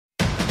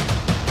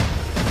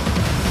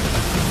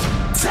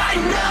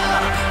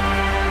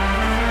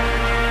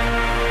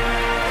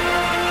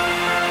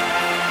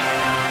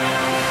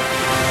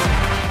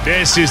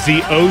This is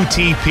the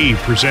OTP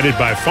presented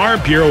by Farm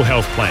Bureau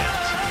Health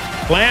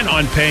Plans. Plan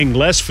on paying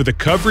less for the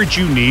coverage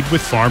you need with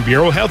Farm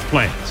Bureau Health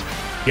Plans.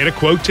 Get a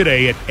quote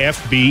today at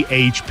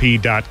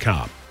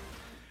fbhp.com.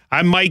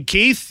 I'm Mike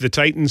Keith. The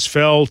Titans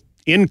fell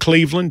in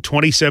Cleveland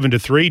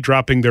 27-3,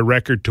 dropping their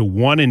record to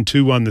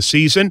 1-2 on the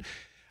season.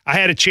 I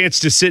had a chance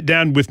to sit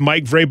down with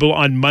Mike Vrabel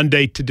on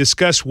Monday to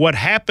discuss what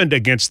happened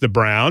against the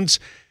Browns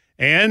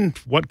and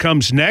what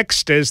comes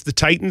next as the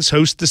Titans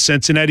host the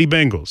Cincinnati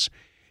Bengals.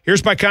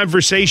 Here's my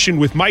conversation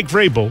with Mike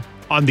Vrabel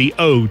on the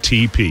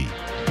OTP.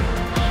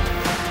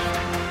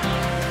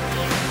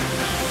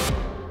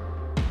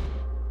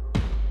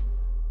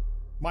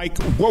 Mike,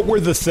 what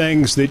were the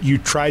things that you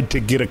tried to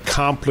get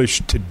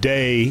accomplished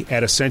today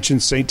at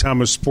Ascension St.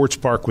 Thomas Sports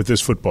Park with this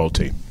football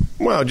team?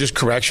 Well, just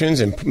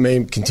corrections and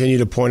may continue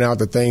to point out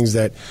the things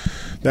that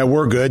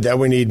were good, that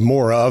we need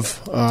more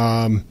of.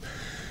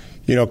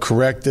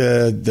 Correct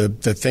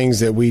the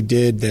things that we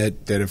did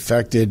that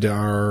affected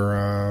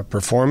our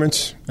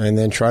performance, and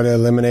then try to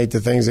eliminate the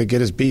things that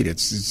get us beat.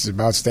 It's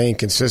about staying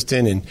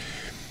consistent and,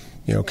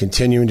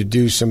 continuing to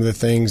do some of the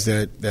things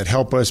that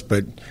help us,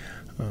 but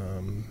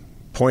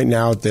pointing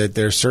out that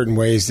there are certain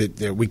ways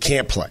that we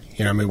can't play.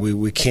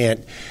 We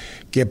can't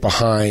get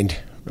behind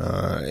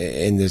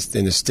in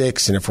the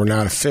sticks, and if we're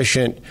not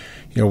efficient,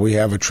 we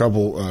have a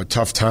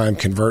tough time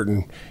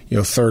converting,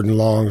 third and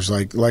longs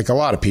like a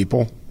lot of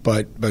people.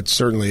 But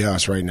certainly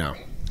us right now.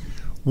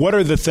 What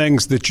are the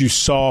things that you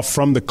saw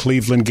from the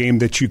Cleveland game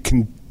that you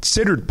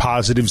considered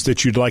positives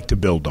that you'd like to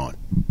build on?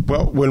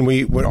 Well,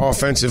 when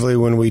offensively,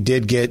 when we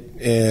did get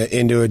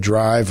into a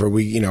drive, or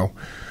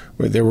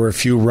there were a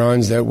few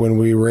runs that when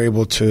we were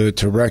able to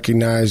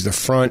recognize the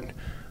front,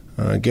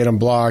 get them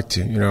blocked,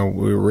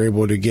 we were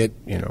able to get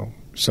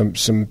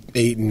some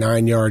 8 and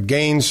 9 yard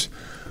gains.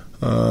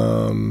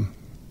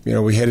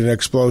 We hit an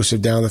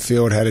explosive down the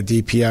field, had a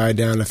DPI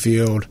down the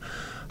field.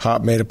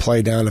 Hop made a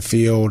play down the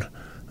field,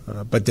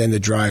 but then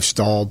the drive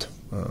stalled.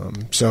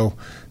 So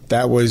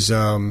that was,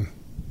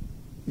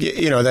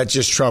 that's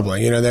just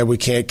troubling, that we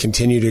can't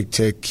continue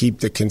to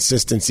keep the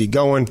consistency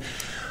going.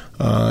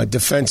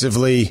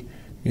 Defensively,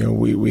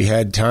 we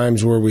had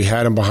times where we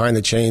had them behind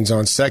the chains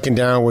on second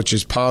down, which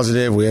is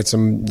positive. We had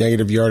some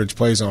negative yardage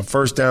plays on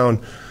first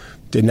down.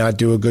 Did not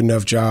do a good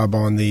enough job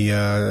on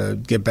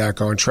the get back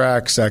on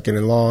track, second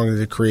and long,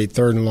 to create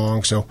third and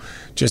long. So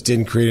just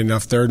didn't create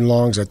enough third and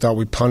longs. I thought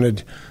we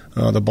punted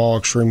the ball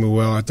extremely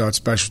well. I thought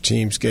special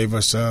teams gave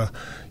us a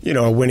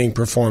winning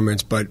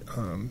performance. But,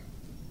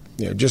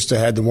 just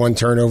had the one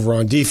turnover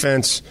on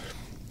defense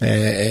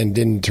and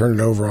didn't turn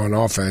it over on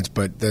offense.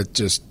 But that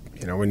just,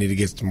 we need to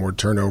get some more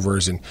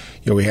turnovers. And,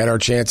 we had our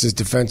chances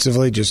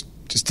defensively, just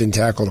didn't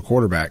tackle the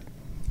quarterback.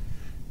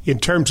 In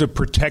terms of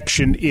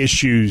protection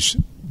issues,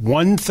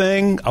 one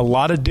thing, a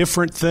lot of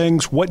different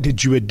things. What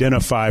did you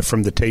identify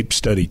from the tape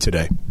study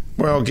today?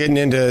 Well, getting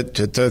into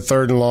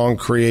third and long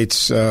creates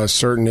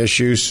certain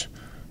issues.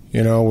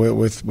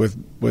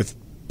 With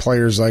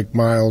players like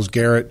Myles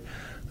Garrett,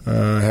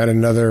 had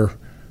another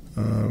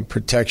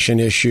protection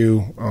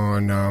issue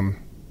on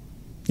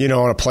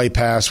on a play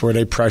pass where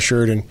they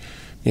pressured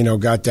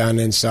and got down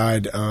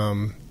inside.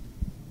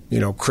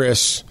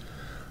 Chris.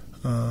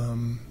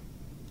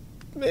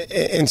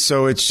 And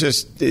so it's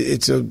just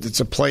it's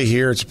a play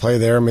here, it's a play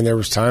there. I mean, there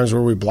was times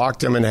where we blocked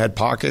them and had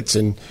pockets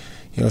and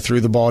threw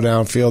the ball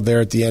downfield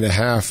there at the end of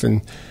half,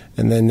 and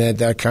then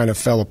that kind of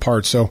fell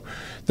apart. So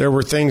there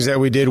were things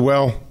that we did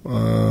well,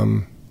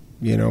 when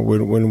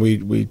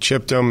we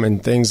chipped them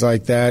and things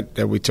like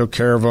that we took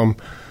care of them.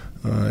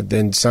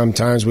 Then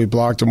sometimes we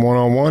blocked them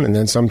one-on-one, and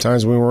then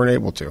sometimes we weren't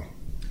able to.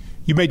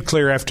 You made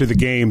clear after the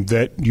game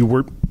that you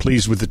weren't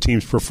pleased with the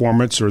team's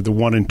performance or the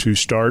 1-2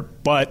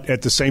 start, but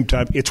at the same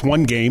time, it's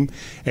one game,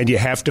 and you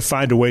have to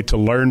find a way to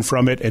learn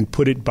from it and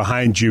put it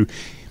behind you.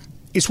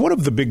 It's one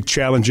of the big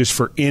challenges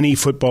for any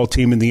football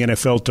team in the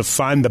NFL to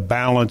find the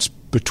balance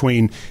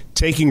between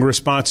taking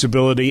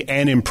responsibility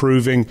and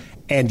improving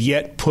and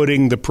yet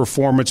putting the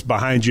performance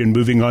behind you and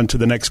moving on to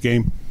the next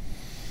game.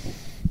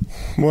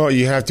 Well,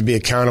 you have to be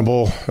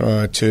accountable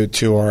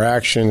to our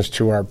actions,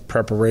 to our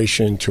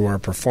preparation, to our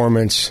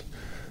performance.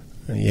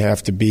 You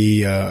have to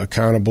be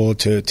accountable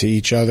to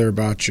each other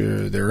about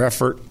their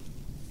effort.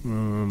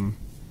 But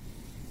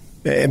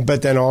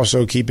then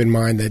also keep in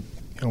mind that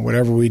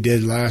whatever we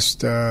did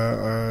last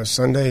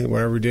Sunday,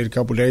 whatever we did a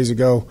couple days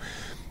ago,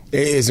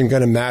 it isn't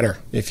going to matter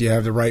if you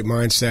have the right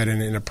mindset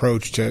and an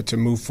approach to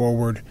move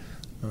forward,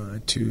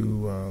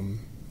 to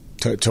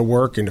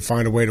work and to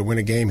find a way to win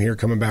a game here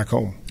coming back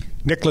home.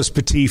 Nicholas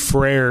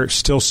Petit-Frere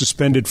still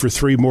suspended for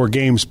 3 more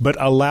games, but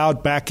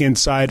allowed back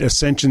inside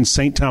Ascension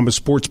St. Thomas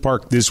Sports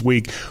Park this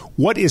week.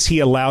 What is he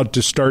allowed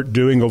to start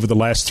doing over the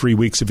last 3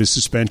 weeks of his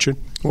suspension?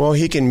 Well,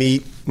 he can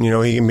meet.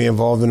 He can be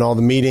involved in all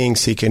the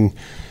meetings. He can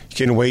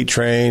weight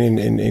train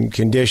and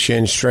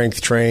condition,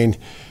 strength train.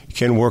 He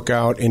can work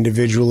out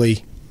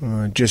individually.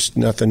 Just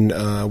nothing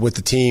with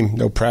the team.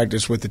 No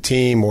practice with the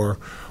team or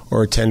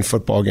attend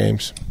football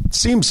games.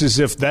 Seems as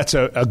if that's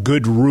a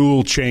good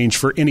rule change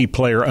for any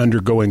player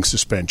undergoing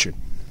suspension.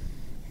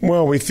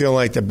 Well, we feel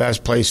like the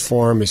best place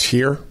for him is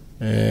here.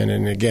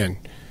 And again,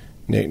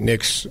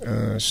 Nick's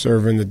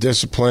serving the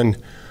discipline.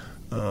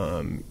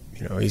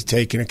 He's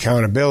taking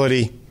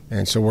accountability.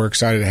 And so we're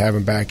excited to have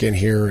him back in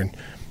here and,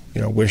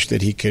 wish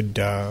that he could,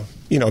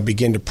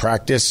 begin to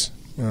practice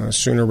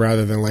sooner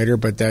rather than later.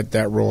 But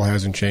that role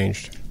hasn't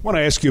changed. I want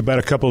to ask you about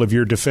a couple of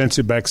your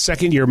defensive backs.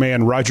 Second-year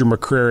man Roger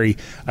McCreary,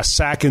 a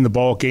sack in the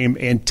ball game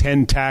and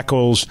 10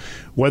 tackles.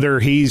 Whether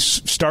he's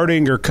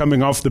starting or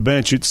coming off the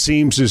bench, it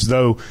seems as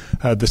though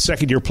the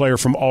second-year player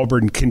from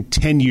Auburn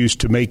continues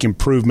to make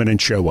improvement and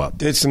show up.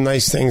 Did some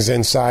nice things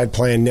inside,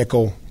 playing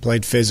nickel,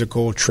 played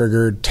physical,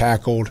 triggered,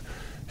 tackled,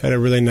 had a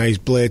really nice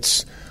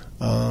blitz.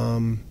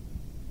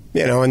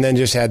 And then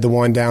just had the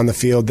one down the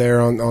field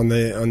there on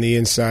the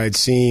inside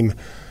seam.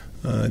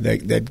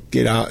 That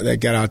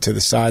got out to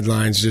the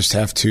sidelines. Just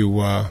have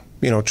to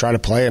try to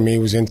play. I mean, he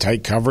was in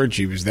tight coverage.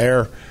 He was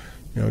there.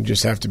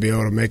 Just have to be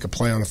able to make a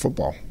play on the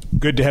football.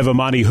 Good to have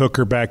Amani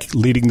Hooker back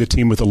leading the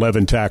team with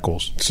 11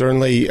 tackles.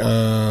 Certainly,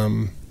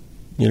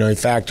 he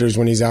factors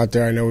when he's out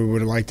there. I know we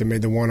would have liked to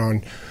make the one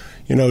on,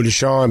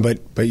 Deshaun,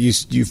 but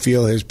you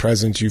feel his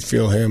presence. You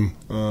feel him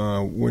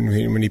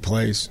when he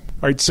plays.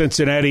 All right,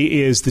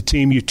 Cincinnati is the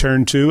team you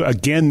turn to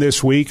again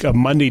this week, a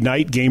Monday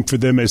night game for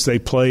them as they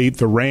play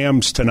the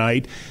Rams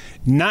tonight.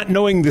 Not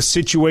knowing the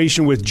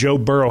situation with Joe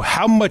Burrow,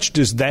 how much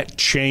does that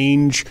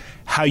change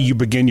how you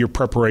begin your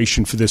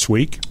preparation for this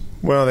week?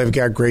 Well, they've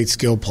got great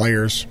skilled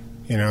players.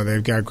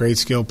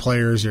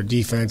 Their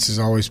defense has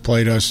always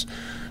played us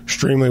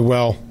extremely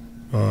well.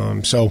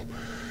 I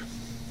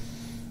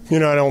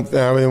don't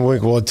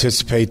think we'll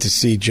anticipate to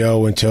see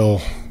Joe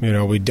until,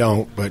 we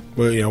don't. But,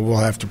 we'll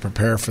have to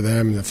prepare for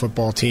them and the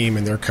football team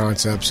and their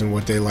concepts and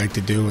what they like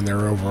to do and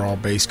their overall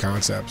base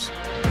concepts.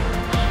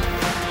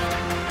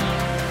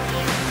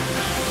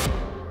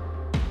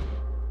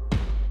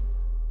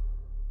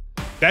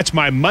 That's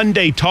my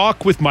Monday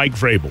talk with Mike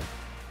Vrabel.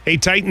 Hey,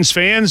 Titans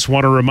fans,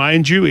 want to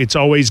remind you it's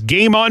always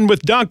game on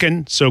with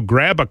Dunkin', so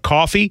grab a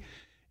coffee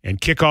and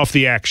kick off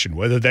the action,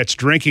 whether that's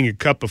drinking a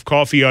cup of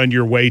coffee on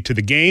your way to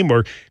the game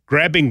or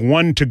grabbing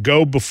one to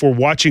go before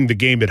watching the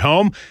game at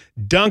home.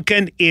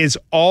 Dunkin' is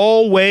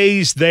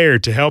always there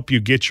to help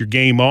you get your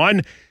game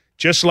on.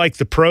 Just like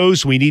the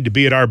pros, we need to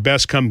be at our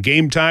best come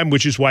game time,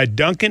 which is why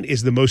Dunkin'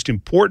 is the most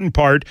important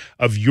part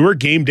of your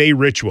game day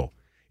ritual.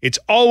 It's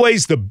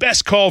always the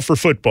best call for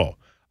football.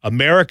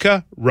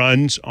 America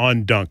runs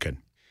on Dunkin'.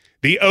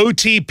 The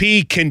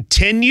OTP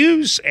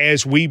continues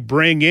as we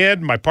bring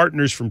in my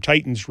partners from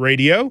Titans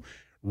Radio,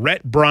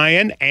 Rhett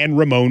Bryan and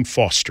Ramon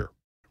Foster.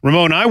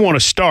 Ramon, I want to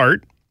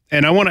start,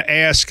 and I want to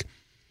ask,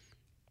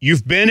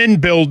 you've been in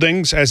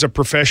buildings as a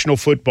professional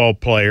football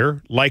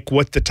player, like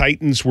what the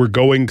Titans were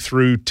going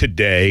through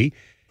today,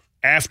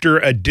 after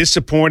a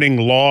disappointing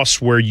loss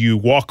where you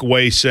walk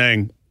away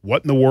saying,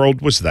 what in the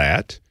world was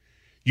that?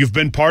 You've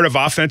been part of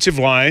offensive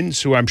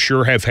lines who I'm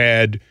sure have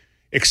had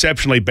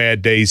exceptionally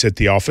bad days at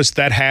the office.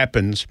 That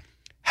happens.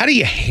 How do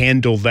you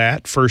handle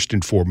that, first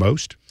and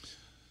foremost?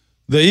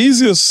 The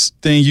easiest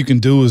thing you can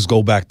do is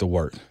go back to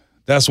work.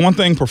 That's one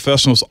thing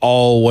professionals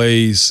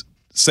always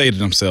say to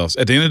themselves.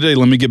 At the end of the day,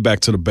 let me get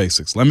back to the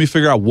basics. Let me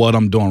figure out what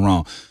I'm doing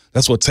wrong.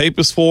 That's what tape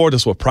is for.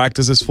 That's what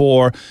practice is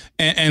for.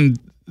 And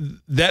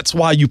that's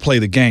why you play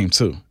the game,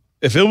 too.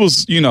 If it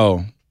was,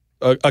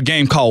 a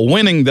game called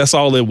winning, that's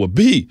all it would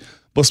be.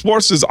 But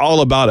sports is all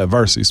about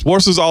adversity.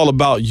 Sports is all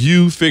about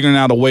you figuring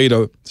out a way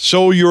to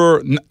show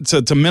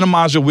to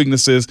minimize your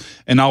weaknesses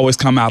and always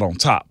come out on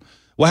top.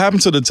 What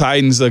happened to the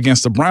Titans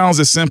against the Browns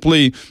is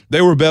simply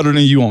they were better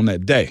than you on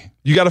that day.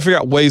 You got to figure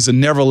out ways to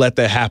never let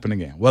that happen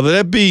again. Whether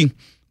that be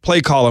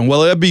play calling,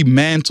 whether that be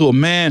man to a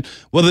man,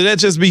 whether that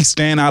just be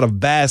staying out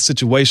of bad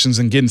situations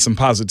and getting some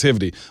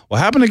positivity. What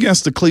happened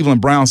against the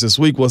Cleveland Browns this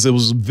week was it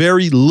was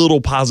very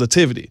little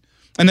positivity.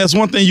 And that's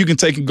one thing you can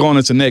take going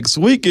into next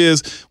week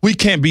is we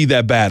can't be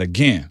that bad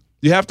again.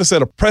 You have to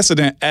set a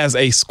precedent as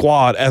a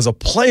squad, as a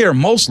player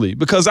mostly,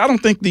 because I don't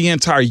think the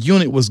entire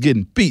unit was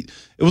getting beat.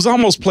 It was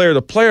almost player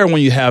to player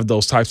when you have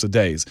those types of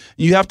days.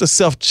 You have to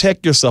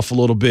self-check yourself a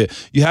little bit.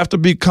 You have to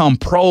become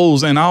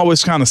pros, and I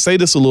always kind of say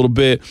this a little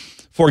bit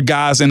for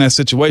guys in that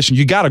situation.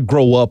 You got to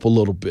grow up a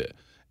little bit.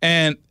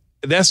 And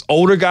that's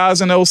older guys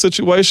in those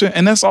situations,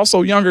 and that's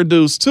also younger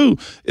dudes too,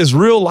 is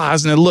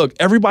realizing that, look,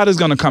 everybody's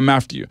going to come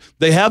after you.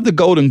 They have the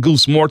golden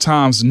goose more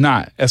times than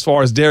not, as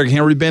far as Derrick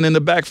Henry being in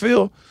the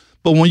backfield.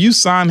 But when you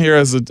sign here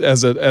as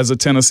a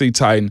Tennessee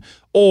Titan,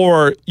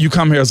 or you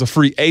come here as a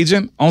free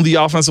agent on the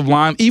offensive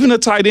line, even the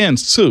tight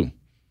ends too,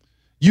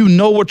 you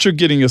know what you're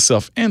getting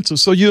yourself into.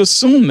 So you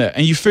assume that,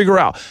 and you figure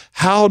out,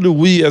 how do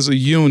we as a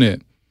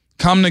unit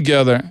come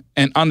together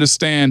and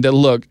understand that,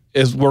 look,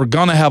 we're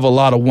going to have a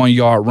lot of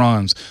 1-yard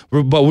runs,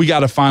 but we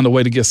got to find a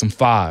way to get some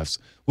 5s.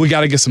 We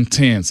got to get some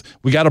 10s.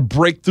 We got to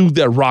break through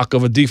that rock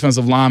of a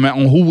defensive lineman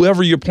on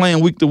whoever you're playing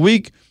week to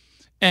week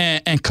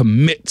and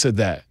commit to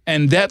that.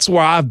 And that's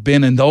where I've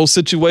been in those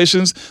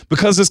situations,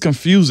 because it's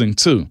confusing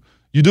too.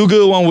 You do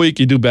good one week,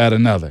 you do bad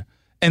another.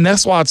 And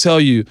that's why I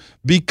tell you,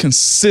 be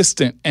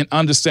consistent and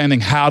understanding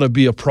how to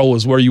be a pro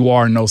is where you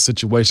are in those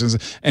situations,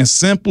 and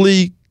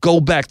simply go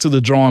back to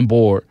the drawing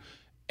board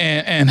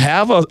and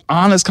have an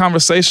honest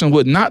conversation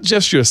with not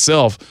just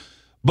yourself,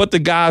 but the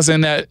guys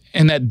in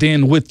that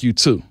den with you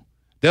too.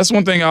 That's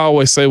one thing I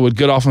always say with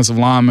good offensive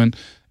linemen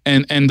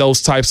and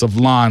those types of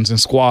lines and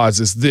squads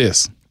is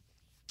this.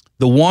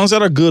 The ones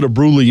that are good are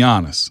brutally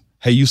honest.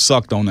 Hey, you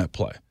sucked on that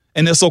play.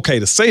 And it's okay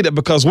to say that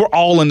because we're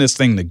all in this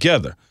thing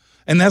together.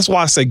 And that's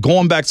why I say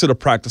going back to the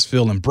practice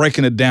field and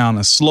breaking it down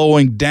and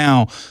slowing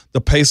down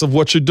the pace of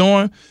what you're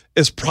doing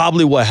is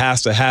probably what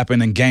has to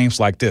happen in games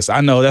like this.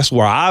 I know that's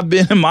where I've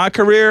been in my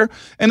career,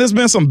 and there's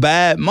been some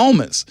bad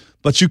moments,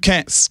 but you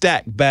can't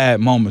stack bad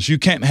moments. You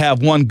can't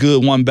have one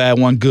good, one bad,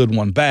 one good,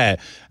 one bad.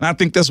 And I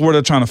think that's what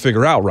they're trying to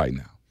figure out right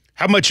now.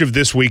 How much of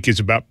this week is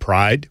about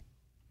pride?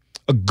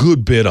 A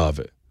good bit of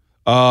it.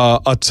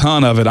 A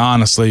ton of it,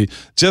 honestly,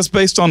 just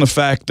based on the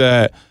fact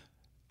that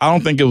I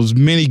don't think it was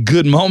many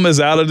good moments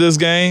out of this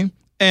game.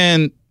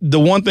 And the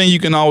one thing you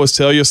can always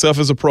tell yourself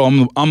as a pro,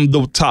 I'm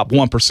the top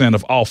 1%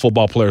 of all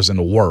football players in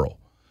the world.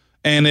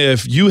 And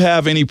if you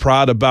have any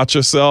pride about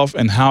yourself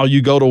and how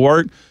you go to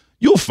work,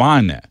 you'll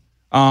find that.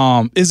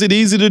 Is it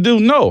easy to do?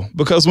 No,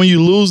 because when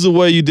you lose the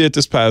way you did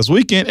this past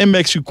weekend, it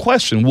makes you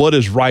question what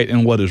is right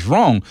and what is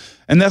wrong.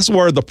 And that's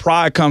where the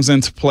pride comes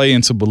into play,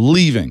 into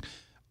believing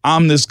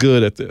I'm this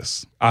good at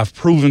this. I've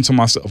proven to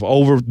myself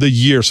over the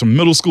years from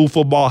middle school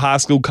football, high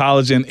school,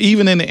 college, and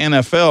even in the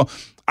NFL,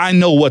 I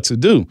know what to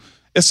do.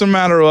 It's a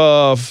matter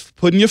of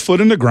putting your foot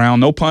in the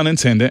ground, no pun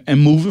intended, and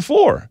moving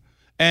forward.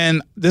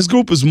 And this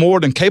group is more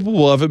than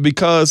capable of it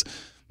because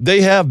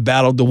they have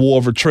battled the war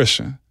of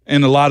attrition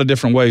in a lot of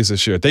different ways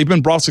this year. They've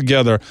been brought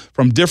together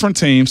from different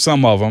teams,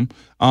 some of them,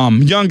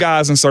 young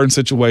guys in certain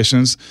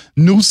situations,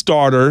 new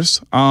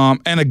starters,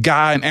 and a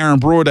guy in Aaron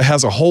Brewer that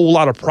has a whole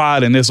lot of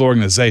pride in this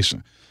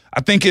organization. I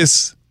think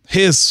it's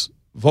his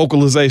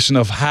vocalization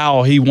of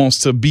how he wants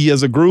to be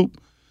as a group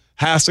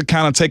has to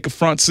kind of take a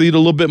front seat a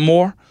little bit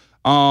more.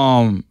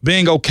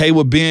 Being okay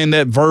with being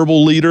that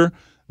verbal leader,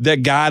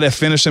 that guy that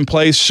finishing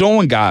plays,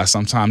 showing guys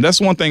sometimes.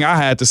 That's one thing I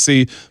had to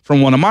see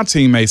from one of my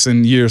teammates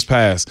in years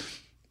past.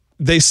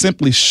 They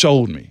simply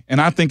showed me.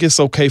 And I think it's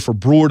okay for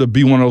Brewer to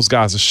be one of those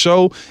guys to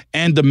show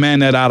and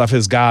demand that out of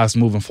his guys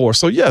moving forward.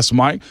 So, yes,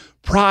 Mike,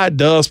 pride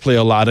does play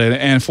a lot in it.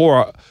 And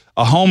for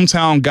a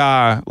hometown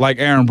guy like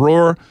Aaron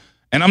Brewer,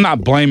 and I'm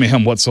not blaming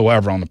him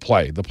whatsoever on the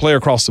play. The play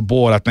across the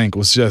board, I think,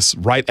 was just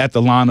right at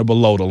the line or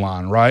below the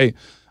line, right?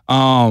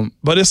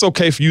 But it's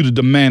okay for you to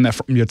demand that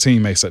from your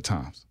teammates at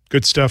times.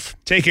 Good stuff.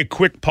 Take a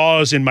quick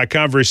pause in my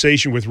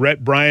conversation with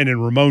Rhett Bryan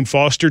and Ramon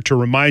Foster to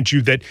remind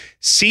you that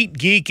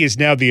SeatGeek is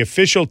now the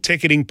official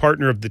ticketing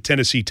partner of the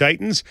Tennessee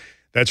Titans.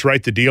 That's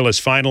right, the deal is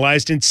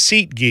finalized, and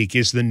SeatGeek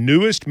is the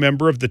newest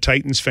member of the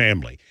Titans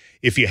family.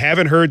 If you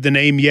haven't heard the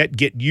name yet,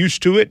 get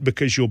used to it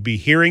because you'll be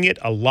hearing it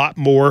a lot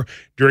more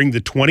during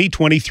the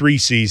 2023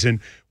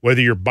 season,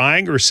 whether you're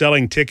buying or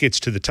selling tickets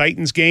to the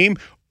Titans game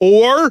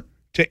or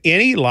to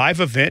any live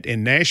event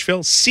in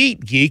Nashville.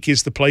 SeatGeek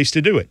is the place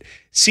to do it.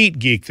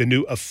 SeatGeek, the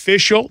new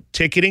official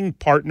ticketing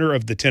partner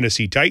of the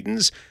Tennessee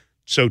Titans,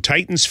 so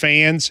Titans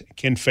fans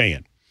can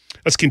fan.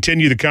 Let's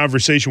continue the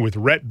conversation with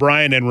Rhett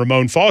Bryan and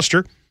Ramon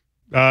Foster.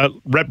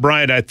 Rhett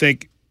Bryan, I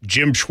think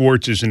Jim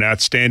Schwartz is an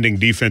outstanding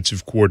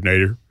defensive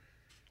coordinator.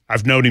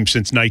 I've known him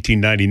since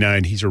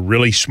 1999. He's a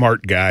really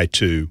smart guy,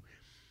 too.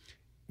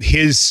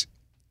 His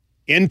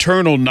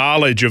internal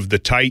knowledge of the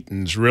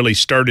Titans really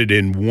started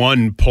in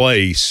one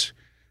place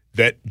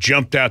that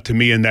jumped out to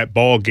me in that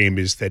ball game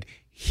is that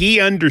he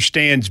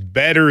understands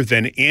better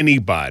than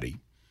anybody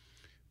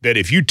that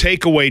if you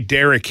take away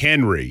Derrick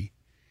Henry,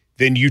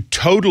 then you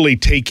totally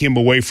take him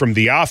away from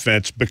the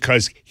offense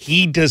because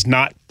he does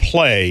not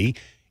play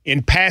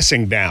in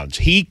passing downs.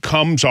 He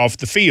comes off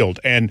the field.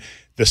 And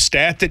the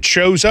stat that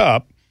shows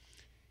up,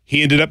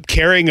 he ended up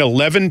carrying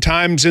 11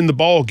 times in the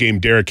ball game,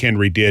 Derrick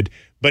Henry did,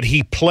 but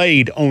he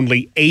played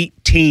only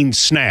 18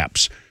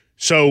 snaps.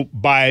 So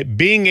by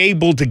being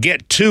able to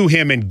get to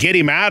him and get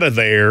him out of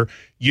there,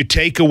 you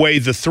take away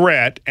the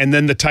threat, and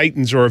then the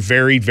Titans are a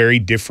very, very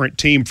different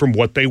team from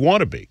what they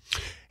want to be.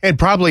 And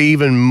probably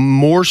even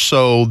more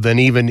so than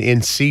even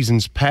in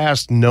seasons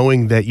past,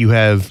 knowing that you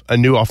have a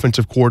new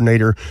offensive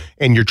coordinator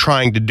and you're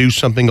trying to do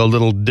something a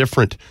little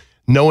different,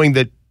 knowing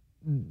that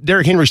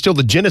Derrick Henry's still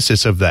the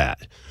genesis of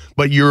that.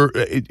 But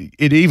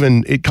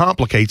it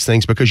complicates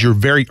things because you're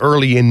very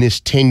early in this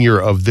tenure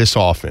of this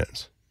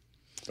offense.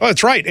 Oh,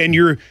 that's right. And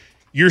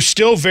you're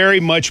still very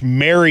much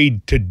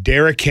married to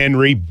Derrick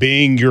Henry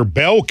being your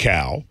bell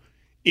cow.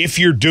 If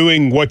you're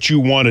doing what you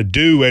want to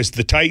do as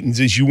the Titans,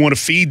 is you want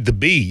to feed the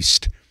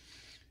beast.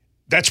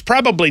 That's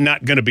probably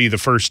not going to be the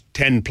first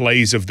 10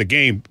 plays of the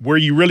game. Where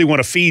you really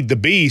want to feed the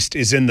beast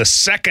is in the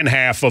second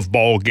half of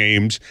ball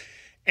games.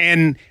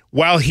 And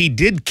while he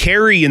did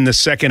carry in the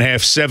second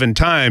half 7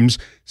 times,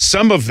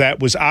 some of that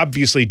was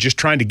obviously just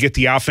trying to get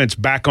the offense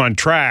back on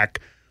track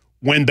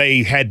when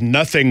they had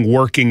nothing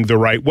working the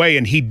right way.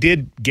 And he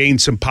did gain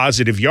some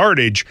positive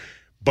yardage,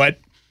 but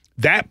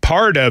that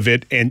part of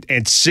it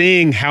and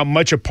seeing how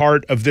much a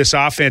part of this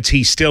offense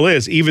he still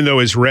is, even though,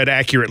 as Red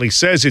accurately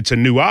says, it's a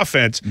new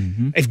offense,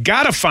 they've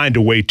got to find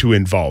a way to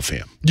involve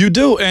him. You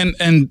do,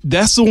 and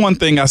that's the one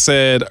thing I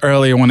said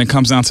earlier when it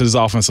comes down to this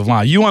offensive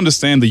line. You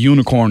understand the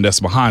unicorn that's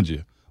behind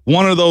you.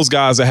 One of those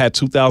guys that had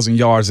 2,000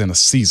 yards in a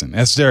season.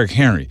 That's Derrick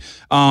Henry.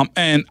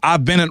 And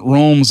I've been in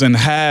rooms and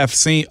have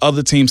seen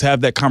other teams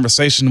have that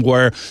conversation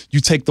where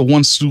you take the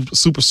one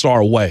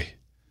superstar away.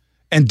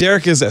 And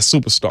Derrick is that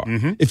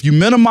superstar. If you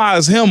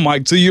minimize him,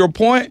 Mike, to your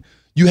point,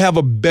 you have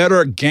a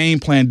better game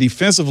plan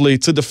defensively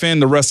to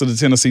defend the rest of the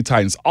Tennessee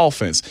Titans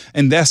offense.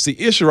 And that's the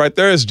issue right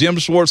there is Jim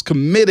Schwartz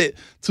committed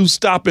to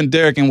stopping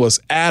Derrick and was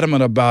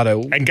adamant about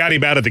it. And got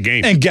him out of the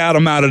game. And got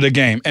him out of the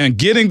game. And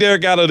getting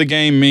Derrick out of the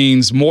game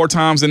means more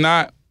times than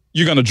not,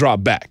 you're going to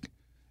drop back.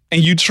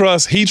 And he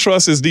trusts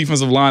his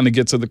defensive line to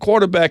get to the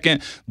quarterback.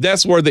 And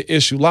that's where the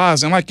issue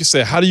lies. And like you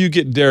said, how do you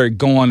get Derrick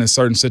going in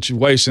certain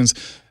situations?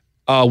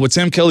 With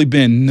Tim Kelly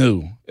being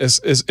new,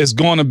 it's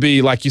going to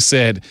be, like you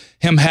said,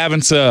 him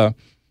having to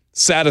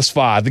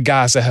satisfy the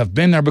guys that have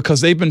been there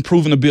because they've been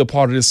proven to be a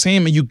part of this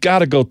team, and you got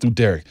to go through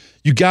Derrick.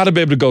 You got to be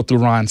able to go through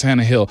Ryan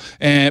Tannehill.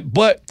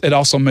 But it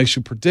also makes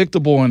you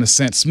predictable in a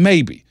sense,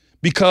 maybe,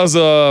 because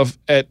of,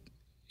 at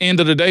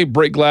end of the day,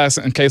 break glass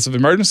in case of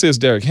emergency is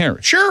Derrick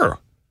Henry. Sure.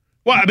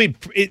 Well, I mean,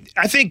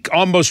 I think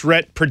almost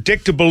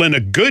predictable in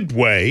a good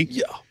way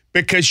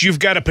because you've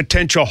got a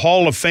potential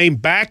Hall of Fame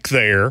back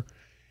there.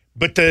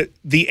 But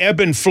the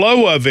ebb and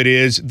flow of it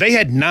is they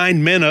had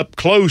 9 men up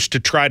close to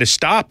try to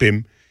stop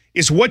him.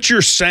 Is what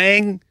you're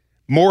saying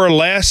more or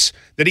less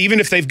that even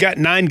if they've got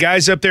 9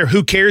 guys up there,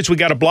 who cares? We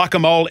got to block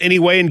them all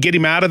anyway and get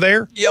him out of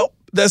there? Yep.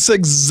 That's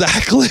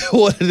exactly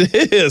what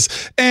it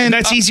is. And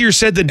that's easier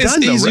said than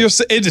done, though, right?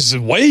 It is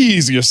way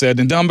easier said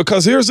than done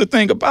because here's the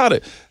thing about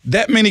it.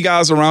 That many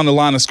guys around the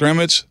line of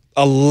scrimmage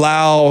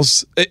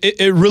allows –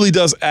 it really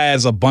does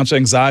adds a bunch of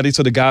anxiety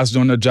to the guys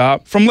doing their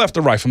job from left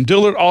to right, from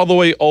Dillard all the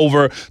way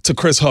over to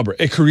Chris Hubbard.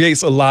 It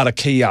creates a lot of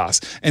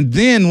chaos. And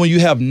then when you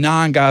have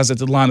 9 guys at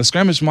the line of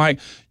scrimmage, Mike,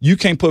 you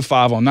can't put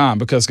 5 on 9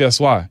 because guess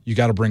why? You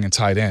got to bring in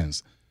tight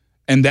ends.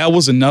 And that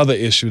was another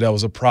issue that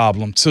was a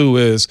problem too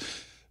is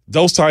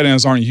those tight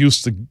ends aren't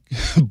used to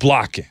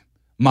blocking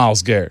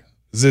Myles Garrett,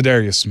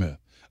 Zadarius Smith.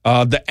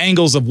 The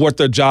angles of what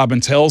their job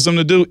entails them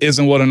to do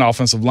isn't what an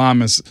offensive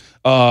lineman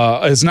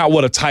is not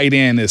what a tight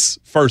end is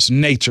first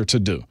nature to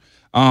do.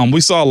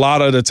 We saw a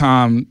lot of the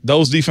time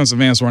those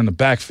defensive ends were in the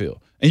backfield.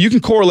 And you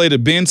can correlate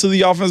it being to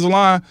the offensive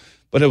line,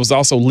 but it was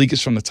also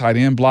leakage from the tight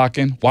end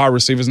blocking, wide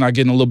receivers not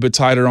getting a little bit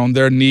tighter on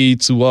their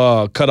need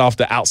to cut off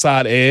the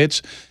outside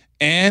edge,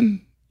 and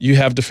you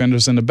have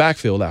defenders in the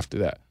backfield after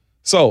that.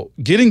 So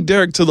getting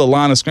Derrick to the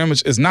line of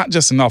scrimmage is not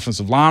just an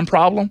offensive line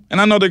problem,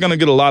 and I know they're going to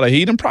get a lot of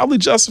heat, and probably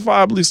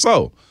justifiably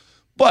so,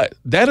 but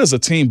that is a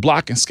team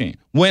blocking scheme.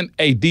 When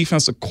a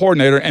defensive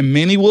coordinator, and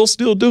many will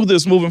still do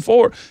this moving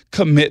forward,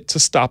 commit to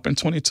stopping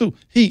 22.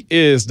 He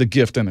is the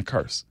gift and the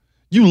curse.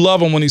 You love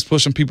him when he's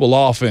pushing people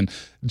off and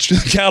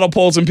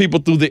catapulting people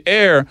through the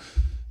air,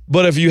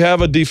 but if you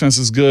have a defense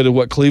as good as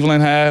what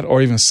Cleveland had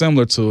or even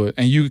similar to it,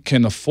 and you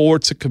can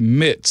afford to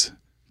commit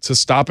to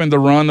stopping the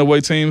run the way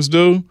teams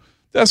do,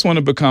 that's when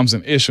it becomes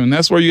an issue. And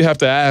that's where you have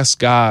to ask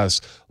guys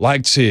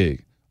like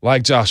Chig,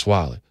 like Josh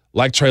Wiley,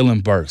 like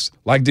Traylon Burks,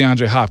 like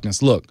DeAndre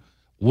Hopkins, look,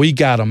 we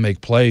got to make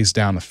plays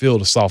down the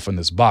field to soften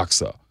this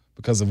box up.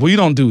 Because if we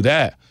don't do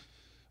that,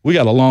 we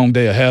got a long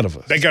day ahead of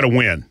us. They got to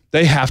win.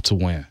 They have to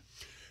win.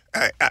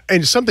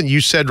 And something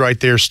you said right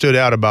there stood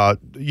out about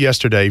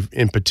yesterday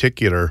in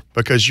particular,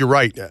 because you're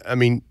right. I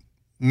mean,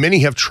 many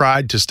have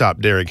tried to stop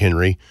Derrick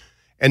Henry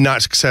and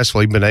not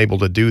successfully been able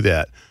to do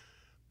that.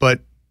 But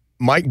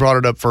Mike brought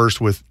it up first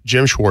with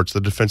Jim Schwartz,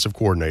 the defensive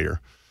coordinator,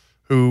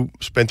 who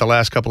spent the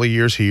last couple of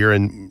years here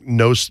and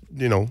knows,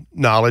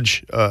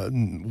 knowledge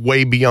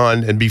way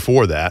beyond and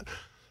before that.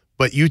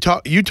 But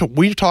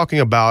we're talking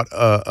about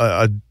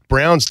a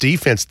Browns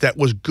defense that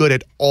was good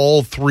at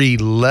all 3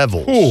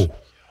 levels.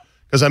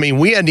 Because, I mean,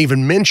 we hadn't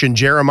even mentioned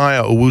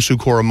Jeremiah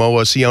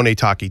Owusu-Koramoah, Sione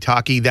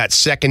Takitaki, that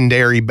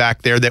secondary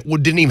back there that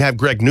didn't even have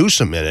Greg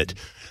Newsome in it.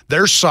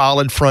 They're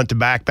solid front to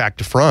back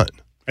to front.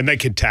 And they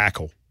can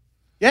tackle.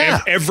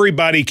 Yeah.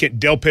 Everybody can.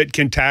 Delpit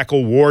can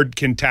tackle. Ward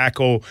can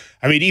tackle.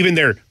 I mean, even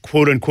their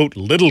quote-unquote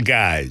little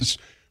guys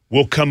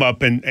will come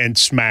up and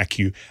smack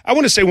you. I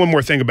want to say one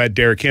more thing about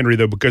Derrick Henry,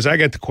 though, because I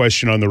got the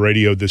question on the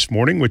radio this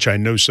morning, which I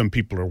know some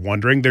people are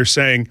wondering. They're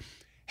saying,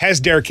 has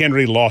Derrick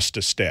Henry lost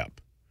a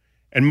step?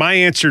 And my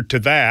answer to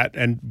that,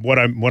 and what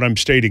I'm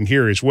stating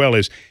here as well,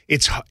 is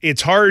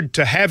it's hard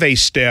to have a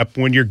step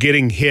when you're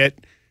getting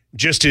hit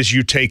just as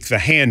you take the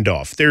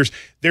handoff.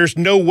 There's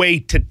no way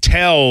to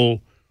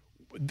tell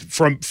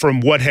from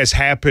what has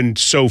happened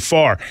so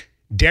far.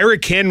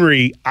 Derrick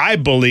Henry, I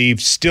believe,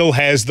 still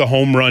has the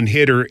home run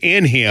hitter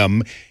in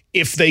him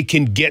if they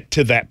can get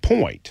to that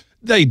point.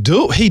 They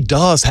do. He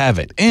does have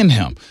it in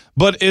him.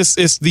 But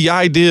it's the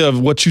idea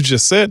of what you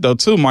just said, though,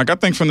 too, Mike. I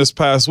think from this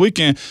past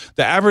weekend,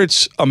 the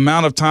average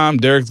amount of time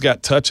Derrick's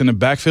got touch in the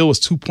backfield was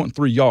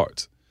 2.3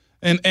 yards.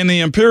 And the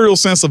imperial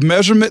sense of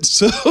measurements,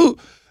 too,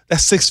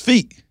 that's 6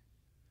 feet.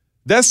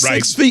 That's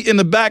 6 feet in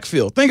the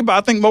backfield.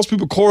 I think most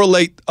people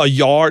correlate a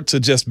yard to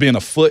just being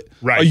a foot.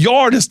 Right. A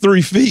yard is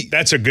 3 feet.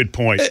 That's a good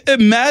point.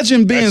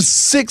 Imagine being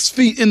 6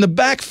 feet in the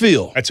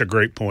backfield. That's a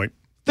great point.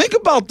 Think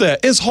about that.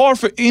 It's hard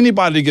for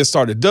anybody to get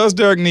started. Does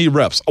Derek need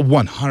reps?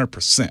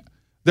 100%.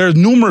 There are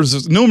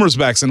numerous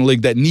backs in the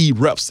league that need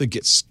reps to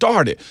get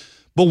started.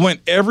 But when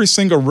every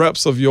single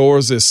reps of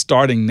yours is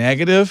starting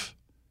negative,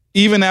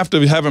 even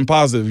after having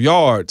positive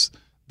yards,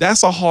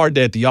 that's a hard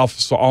day at the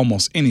office for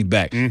almost any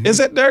back. Mm-hmm. Is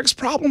that Derek's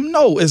problem?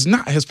 No, it's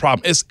not his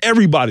problem. It's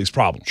everybody's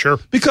problem. Sure.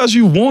 Because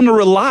you want to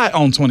rely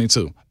on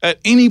 22. At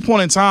any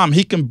point in time,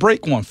 he can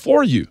break one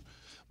for you.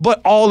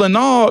 But all in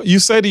all, you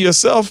say to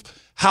yourself,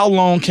 how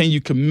long can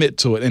you commit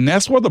to it? And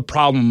that's where the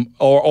problem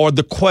or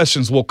the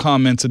questions will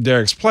come into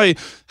Derek's play.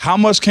 How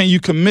much can you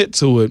commit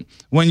to it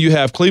when you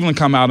have Cleveland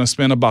come out and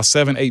spend about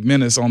 7-8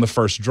 minutes on the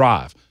first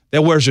drive?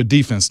 That wears your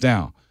defense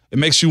down. It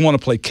makes you want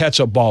to play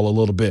catch-up ball a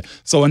little bit.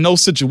 So in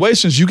those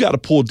situations, you got to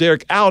pull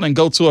Derek out and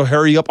go to a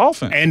hurry-up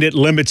offense. And it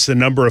limits the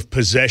number of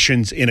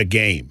possessions in a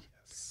game,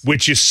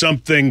 which is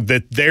something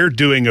that they're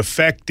doing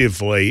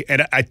effectively.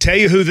 And I tell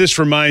you who this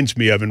reminds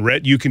me of, and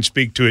Rhett, you can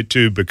speak to it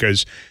too,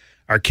 because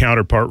our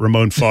counterpart,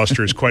 Ramon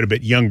Foster, is quite a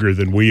bit younger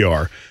than we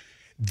are.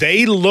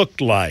 They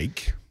looked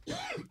like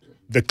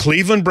the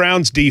Cleveland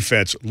Browns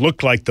defense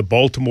looked like the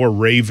Baltimore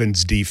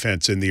Ravens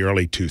defense in the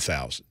early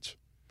 2000s.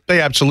 They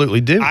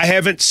absolutely do. I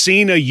haven't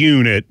seen a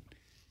unit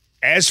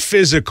as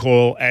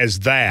physical as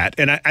that.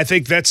 And I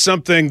think that's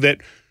something that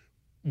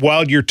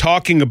while you're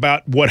talking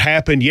about what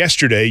happened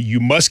yesterday, you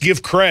must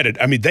give credit.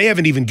 I mean, they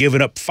haven't even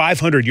given up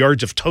 500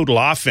 yards of total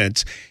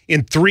offense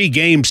in 3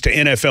 games to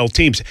NFL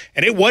teams.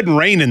 And it wasn't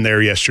raining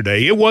there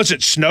yesterday. It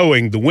wasn't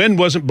snowing. The wind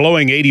wasn't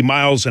blowing 80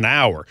 miles an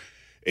hour.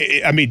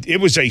 I mean, it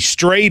was a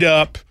straight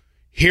up,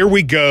 here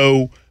we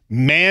go,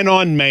 man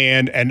on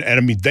man. And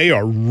I mean, they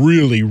are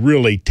really,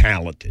 really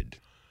talented.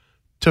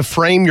 To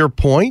frame your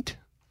point,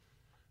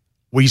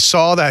 we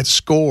saw that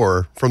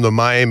score from the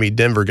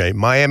Miami-Denver game.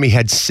 Miami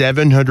had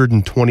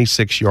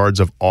 726 yards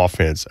of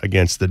offense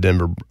against the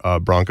Denver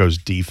Broncos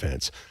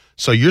defense.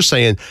 So you're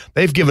saying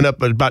they've given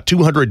up about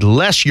 200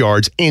 less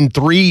yards in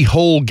 3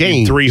 whole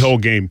games. In 3 whole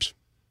games.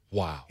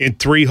 Wow. In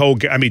 3 whole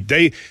games. I mean,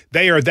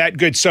 they are that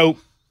good. So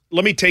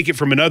let me take it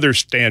from another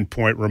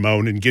standpoint,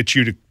 Ramon, and get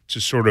you to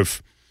sort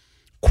of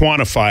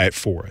quantify it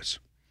for us.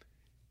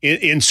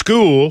 In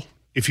school,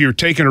 if you're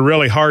taking a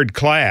really hard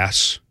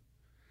class,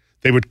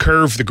 they would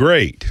curve the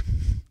grade.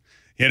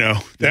 You know,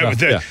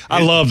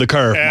 I love the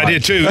curve. I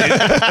did too.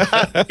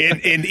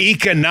 In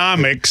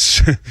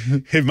economics,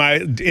 in my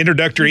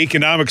introductory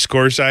economics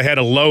course, I had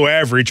a low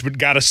average, but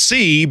got a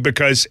C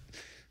because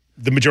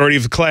the majority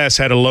of the class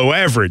had a low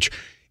average.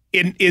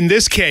 In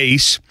this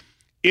case,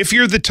 if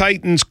you're the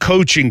Titans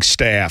coaching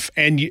staff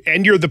and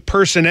you're the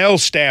personnel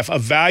staff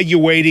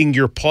evaluating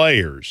your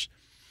players,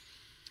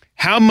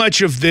 how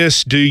much of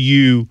this do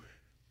you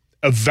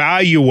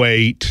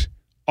evaluate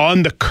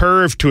on the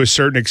curve to a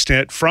certain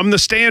extent from the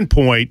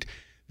standpoint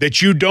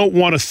that you don't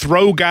want to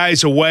throw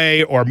guys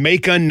away or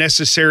make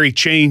unnecessary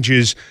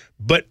changes,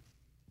 but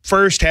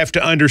first have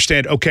to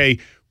understand, okay,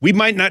 we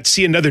might not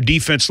see another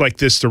defense like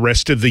this the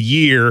rest of the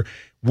year.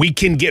 We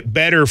can get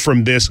better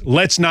from this.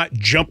 Let's not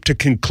jump to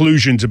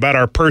conclusions about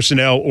our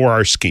personnel or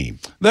our scheme.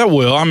 That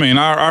will. I mean,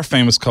 our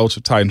famous coach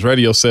of Titans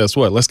Radio says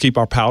what? Let's keep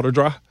our powder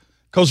dry.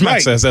 Coach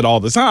Mack says that all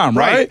the time,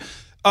 right?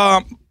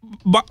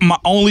 My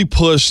only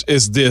push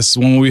is this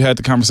when we had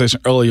the conversation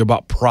earlier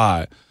about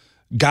pride.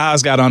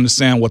 Guys got to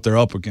understand what they're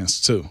up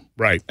against, too.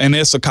 Right. And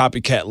it's a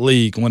copycat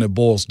league when it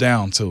boils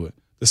down to it.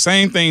 The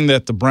same thing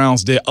that the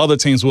Browns did, other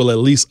teams will at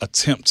least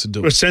attempt to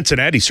do. Well,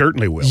 Cincinnati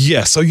certainly will.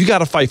 Yeah, so you got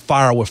to fight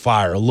fire with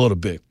fire a little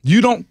bit.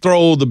 You don't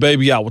throw the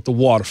baby out with the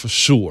water for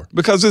sure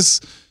because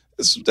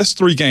that's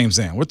 3 games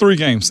in. We're 3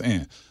 games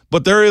in.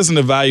 But there is an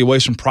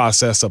evaluation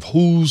process of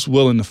who's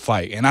willing to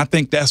fight. And I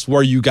think that's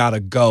where you got to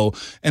go.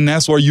 And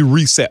that's where you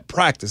reset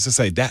practice and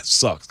say, that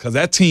sucks. Because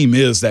that team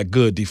is that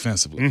good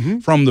defensively. Mm-hmm.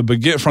 From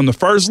the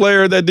first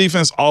layer of that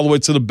defense all the way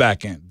to the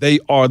back end. They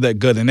are that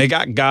good. And they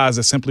got guys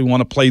that simply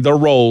want to play their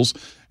roles,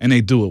 and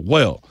they do it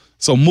well.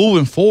 So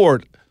moving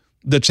forward,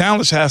 the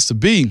challenge has to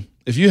be,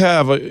 if you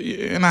have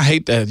and I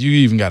hate that you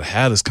even got to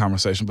have this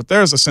conversation, but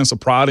there's a sense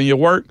of pride in your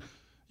work,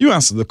 you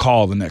answer the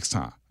call the next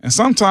time. And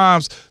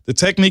sometimes the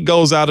technique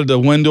goes out of the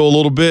window a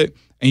little bit,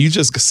 and you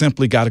just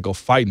simply got to go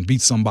fight and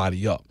beat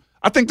somebody up.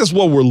 I think that's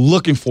what we're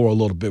looking for a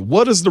little bit.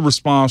 What is the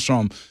response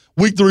from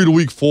week 3 to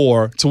week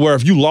 4 to where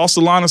if you lost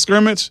the line of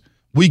scrimmage,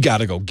 we got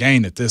to go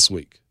gain it this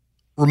week?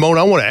 Ramon,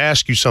 I want to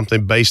ask you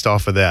something based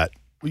off of that,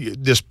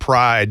 this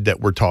pride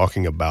that we're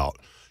talking about.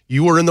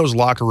 You were in those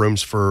locker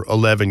rooms for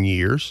 11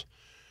 years.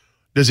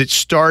 Does it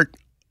start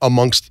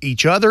amongst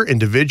each other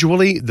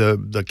individually,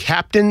 the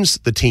captains,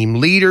 the team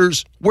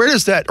leaders? Where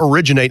does that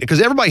originate?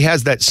 Because everybody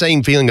has that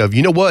same feeling of,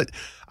 you know what,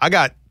 I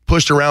got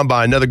pushed around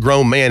by another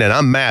grown man and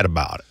I'm mad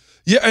about it.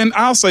 Yeah, and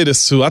I'll say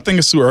this too. I think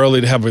it's too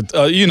early to have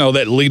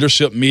that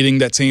leadership meeting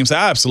that teams.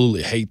 I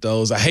absolutely hate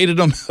those. I hated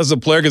them as a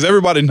player because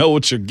everybody know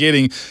what you're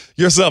getting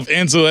yourself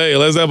into. Hey,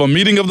 let's have a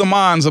meeting of the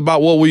minds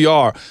about what we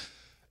are.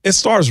 It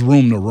starts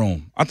room to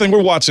room. I think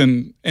we're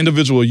watching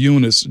individual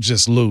units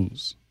just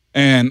lose.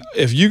 And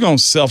if you're going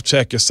to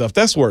self-check yourself,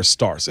 that's where it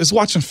starts. It's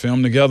watching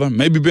film together,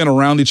 maybe being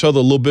around each other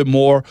a little bit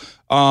more,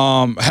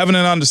 having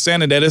an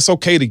understanding that it's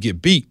okay to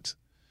get beat,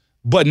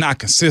 but not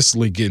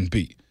consistently getting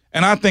beat.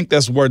 And I think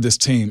that's where this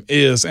team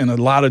is in a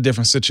lot of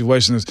different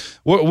situations.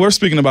 We're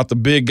speaking about the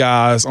big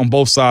guys on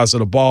both sides of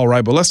the ball,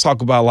 right? But let's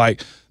talk about,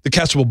 like, the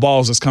catchable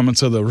balls that's coming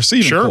to the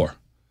receiving core.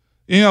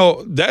 You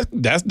know,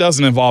 that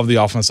doesn't involve the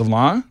offensive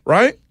line,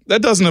 right?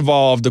 That doesn't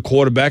involve the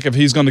quarterback if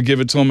he's going to give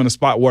it to him in a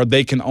spot where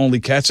they can only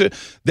catch it.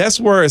 That's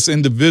where it's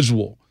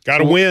individual. Got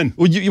to win.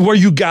 Where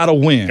you got to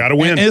win. Got to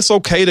win. And it's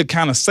okay to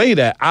kind of say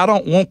that. I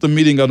don't want the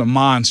meeting of the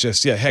minds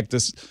just yet. Heck,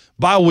 this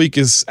bye week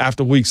is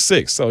after week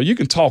 6, so you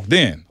can talk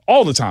then.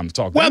 All the time to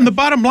talk. Well, and the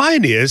bottom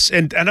line is,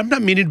 and I'm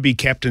not meaning to be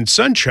Captain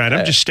Sunshine,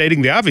 I'm just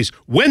stating the obvious.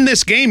 Win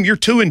this game, you're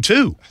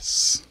 2-2.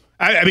 Yes.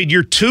 I mean,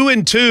 you're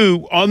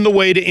 2-2 on the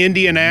way to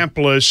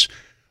Indianapolis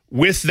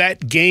with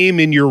that game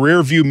in your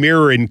rearview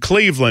mirror in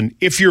Cleveland.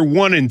 If you're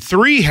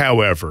 1-3,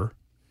 however,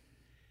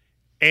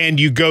 and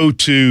you go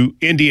to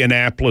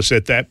Indianapolis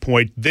at that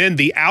point, then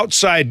the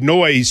outside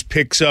noise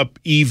picks up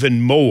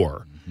even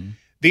more. Mm-hmm.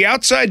 The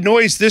outside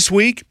noise this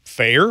week,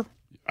 fair.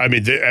 I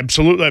mean,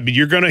 absolutely. I mean,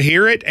 you're going to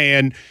hear it,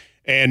 and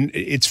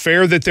it's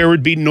fair that there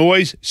would be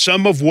noise.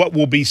 Some of what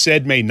will be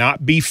said may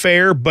not be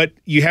fair, but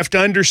you have to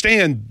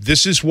understand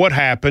this is what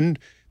happened.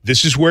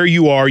 This is where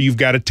you are. You've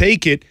got to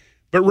take it.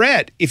 But,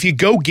 Rhett, if you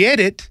go get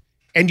it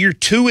and you're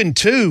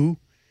 2-2,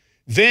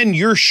 then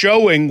you're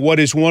showing what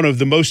is one of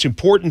the most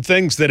important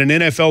things that an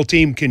NFL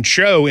team can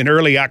show in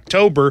early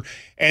October,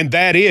 and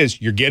that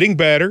is you're getting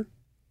better,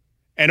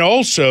 and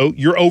also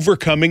you're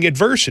overcoming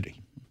adversity.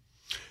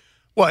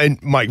 Well,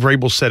 and Mike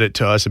Vrabel said it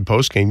to us in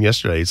postgame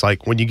yesterday. It's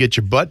like when you get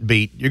your butt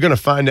beat, you're going to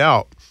find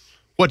out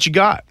what you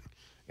got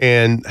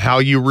and how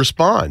you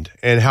respond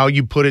and how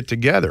you put it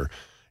together.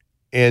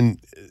 And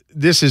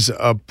this is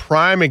a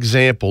prime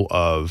example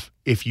of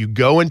if you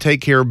go and take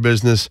care of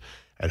business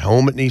at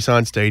home at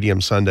Nissan Stadium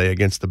Sunday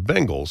against the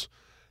Bengals,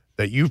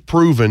 that you've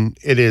proven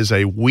it is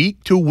a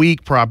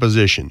week-to-week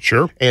proposition.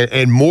 Sure.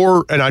 And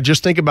more, and I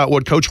just think about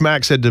what Coach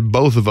Mack said to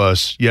both of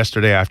us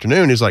yesterday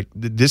afternoon, is like,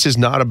 this is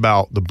not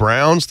about the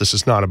Browns. This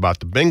is not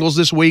about the Bengals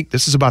this week.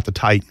 This is about the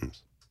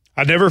Titans.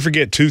 I'll never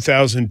forget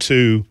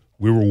 2002.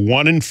 We were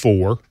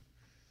 1-4.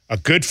 A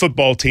good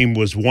football team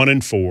was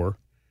 1-4.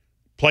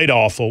 Played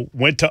awful.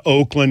 Went to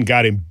Oakland,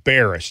 got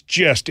embarrassed,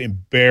 just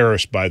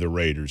embarrassed by the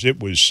Raiders.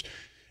 It was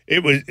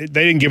they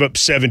didn't give up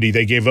 70,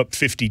 they gave up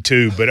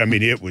 52, but I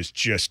mean it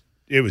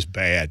was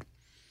bad.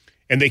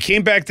 And they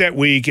came back that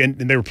week and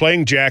they were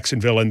playing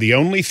Jacksonville, and the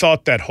only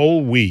thought that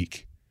whole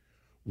week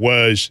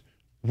was,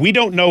 we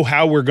don't know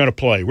how we're going to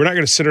play. We're not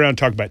going to sit around and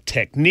talk about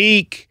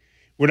technique.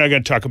 We're not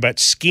going to talk about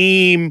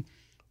scheme.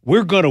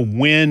 We're going to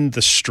win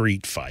the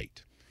street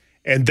fight.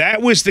 And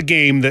that was the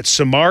game that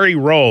Samari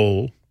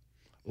Rolle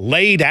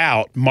laid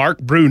out Mark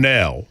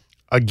Brunell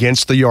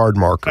against the yard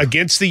marker. And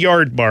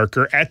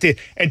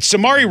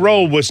Samari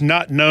Rolle was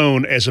not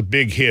known as a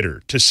big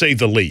hitter, to say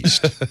the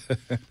least.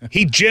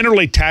 He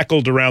generally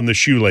tackled around the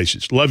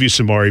shoelaces. Love you,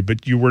 Samari,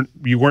 but you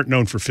weren't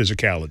known for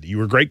physicality. You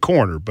were a great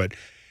corner,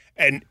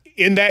 and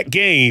in that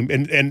game,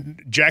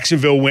 and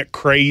Jacksonville went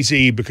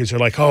crazy because they're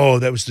like, oh,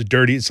 that was the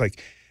dirty. It's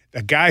like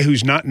a guy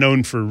who's not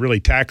known for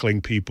really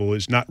tackling people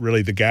is not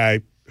really the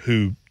guy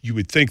who you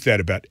would think that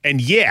about.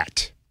 And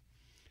yet,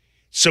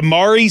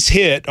 Samari's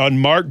hit on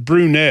Mark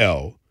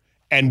Brunell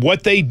and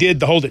what they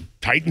did,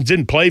 Titans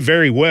didn't play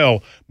very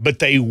well, but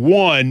they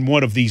won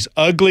one of these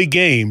ugly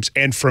games,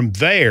 and from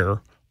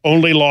there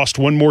only lost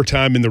one more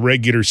time in the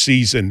regular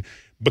season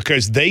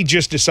because they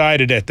just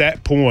decided at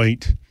that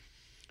point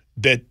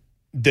that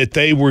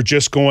they were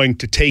just going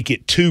to take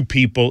it to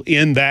people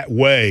in that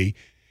way.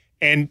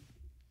 And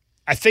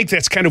I think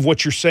that's kind of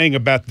what you're saying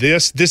about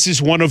this. This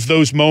is one of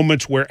those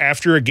moments where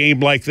after a game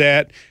like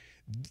that,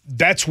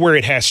 that's where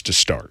it has to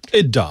start.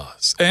 It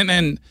does.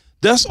 And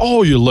that's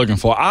all you're looking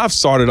for. I've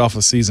started off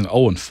a season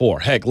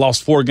 0-4. Heck,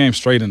 lost 4 games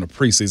straight in the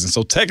preseason.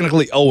 So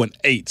technically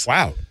 0-8.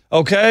 Wow.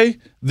 Okay?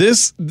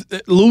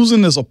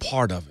 Losing is a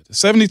part of it.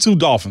 72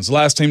 Dolphins,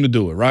 last team to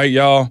do it, right,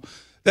 y'all?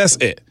 That's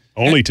it.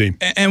 Only team.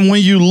 And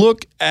when you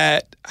look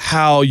at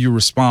how you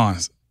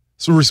respond,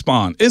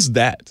 it's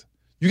that.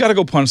 You got to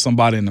go punch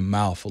somebody in the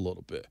mouth a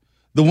little bit.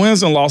 The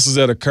wins and losses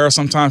that occur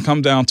sometimes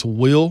come down to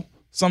will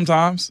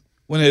sometimes.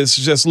 When it's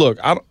just, look,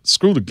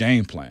 screw the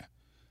game plan.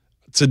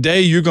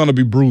 Today, you're going to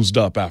be bruised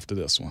up after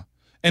this one.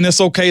 And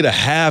it's okay to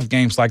have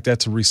games like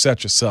that to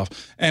reset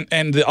yourself.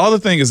 And the other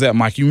thing is that,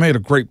 Mike, you made a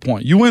great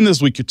point. You win this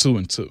week, you're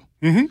 2-2.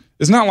 Mm-hmm.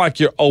 It's not like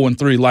you're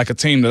 0-3, like a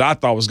team that I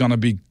thought was going to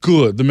be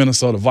good, the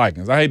Minnesota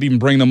Vikings. I hate to even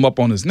bring them up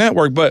on this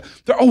network, but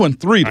they're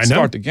 0-3 to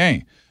start the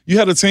game. You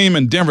had a team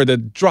in Denver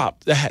that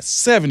had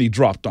 70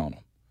 dropped on them.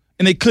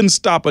 And they couldn't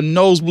stop a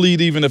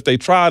nosebleed even if they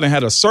tried and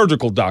had a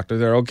surgical doctor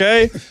there,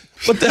 okay?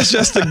 But that's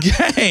just the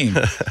game.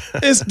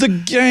 It's the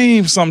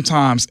game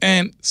sometimes.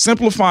 And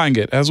simplifying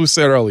it, as we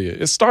said earlier,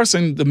 it starts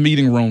in the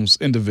meeting rooms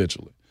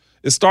individually.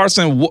 It starts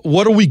in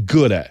what are we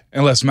good at?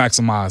 And let's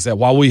maximize that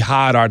while we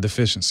hide our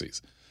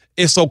deficiencies.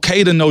 It's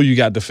okay to know you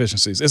got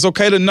deficiencies. It's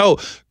okay to know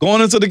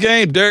going into the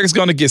game, Derek's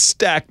going to get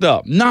stacked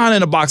up. 9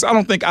 in the box. I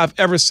don't think I've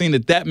ever seen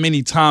it that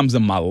many times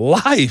in my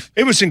life.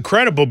 It was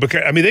incredible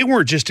because, I mean, they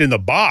weren't just in the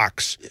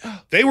box. Yeah.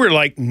 They were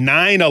like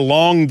 9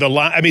 along the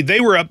line. I mean, they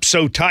were up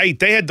so tight.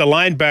 They had the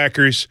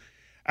linebackers.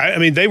 I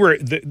mean,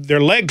 their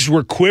legs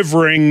were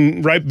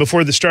quivering right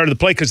before the start of the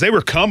play because they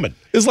were coming.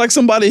 It's like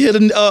somebody hit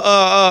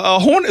a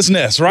hornet's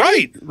nest,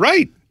 right?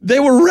 Right. They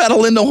were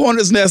rattling the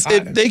hornet's nest.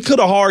 They could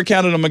have hard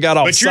counted them and got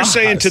off. But you're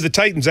saying to the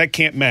Titans that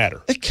can't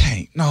matter. It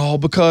can't. No,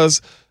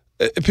 because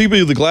people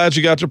either glad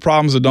you got your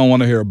problems or don't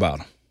want to hear about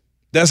them.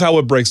 That's how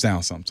it breaks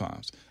down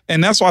sometimes.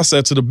 And that's why I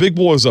said to the big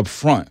boys up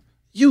front,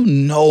 you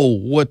know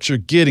what you're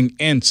getting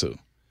into.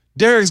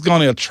 Derek's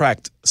going to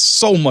attract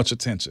so much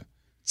attention.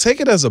 Take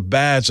it as a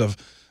badge of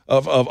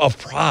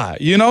pride.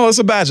 You know, it's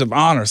a badge of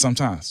honor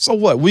sometimes. So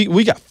what?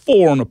 We got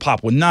 4 on the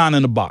pop with 9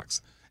 in the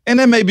box. And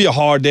that may be a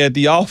hard day at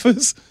the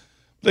office.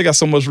 They got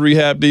so much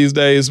rehab these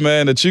days,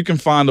 man, that you can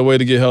find a way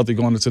to get healthy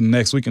going into the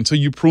next week until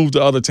you prove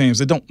to other teams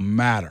it don't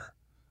matter.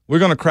 We're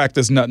going to crack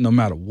this nut no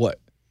matter what.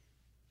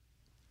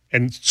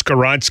 And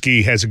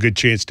Skoronski has a good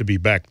chance to be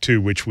back,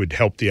 too, which would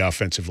help the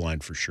offensive line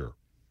for sure.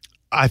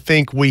 I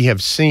think we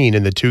have seen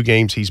in the 2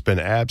 games he's been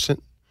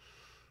absent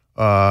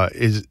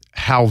is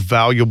how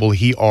valuable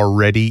he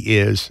already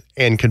is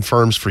and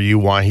confirms for you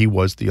why he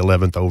was the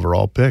 11th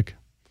overall pick.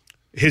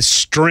 His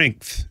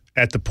strength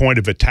at the point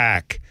of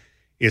attack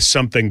is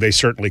something they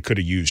certainly could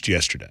have used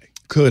yesterday.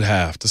 Could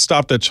have, to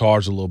stop that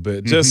charge a little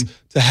bit, just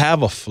to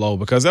have a flow,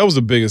 because that was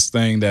the biggest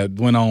thing that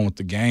went on with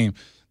the game.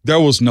 There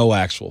was no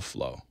actual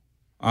flow.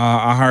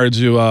 I heard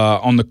you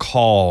on the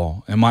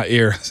call in my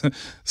ear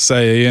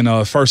say,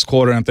 first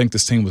quarter, I think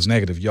this team was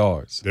negative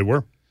yards. They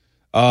were.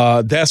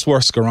 That's where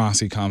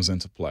Skoronski comes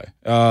into play.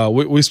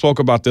 We spoke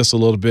about this a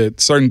little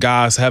bit. Certain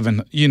guys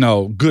having,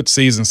 good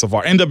seasons so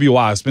far.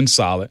 NWI has been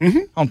solid. I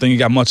don't think he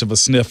got much of a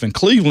sniff in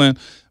Cleveland.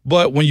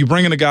 But when you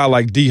bring in a guy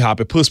like D-Hop,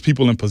 it puts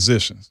people in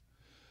positions.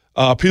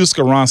 Peter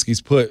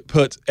Skoronski's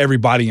put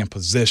everybody in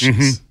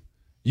positions.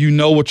 You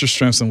know what your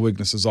strengths and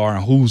weaknesses are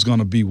and who's going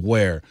to be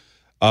where.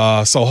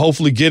 So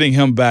hopefully getting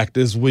him back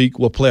this week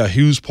will play a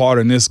huge part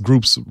in this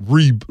group's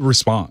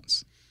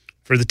response.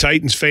 For the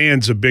Titans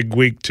fans, a big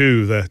week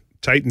too. The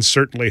Titans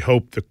certainly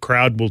hope the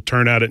crowd will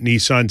turn out at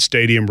Nissan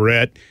Stadium,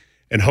 Brett,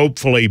 and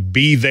hopefully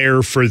be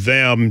there for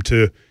them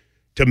to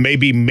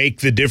maybe make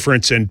the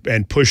difference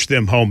and push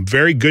them home.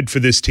 Very good for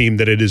this team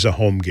that it is a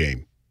home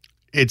game.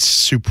 It's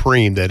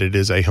supreme that it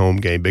is a home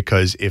game,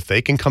 because if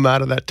they can come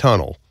out of that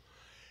tunnel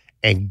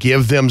and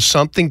give them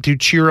something to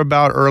cheer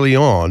about early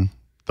on,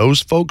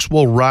 those folks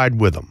will ride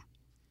with them.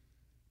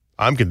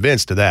 I'm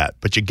convinced of that,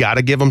 but you got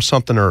to give them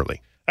something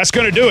early. That's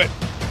going to do it.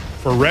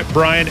 For Rhett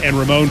Bryan and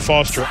Ramon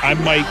Foster,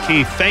 I'm Mike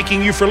Keith,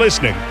 thanking you for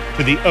listening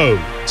to the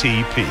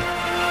OTP.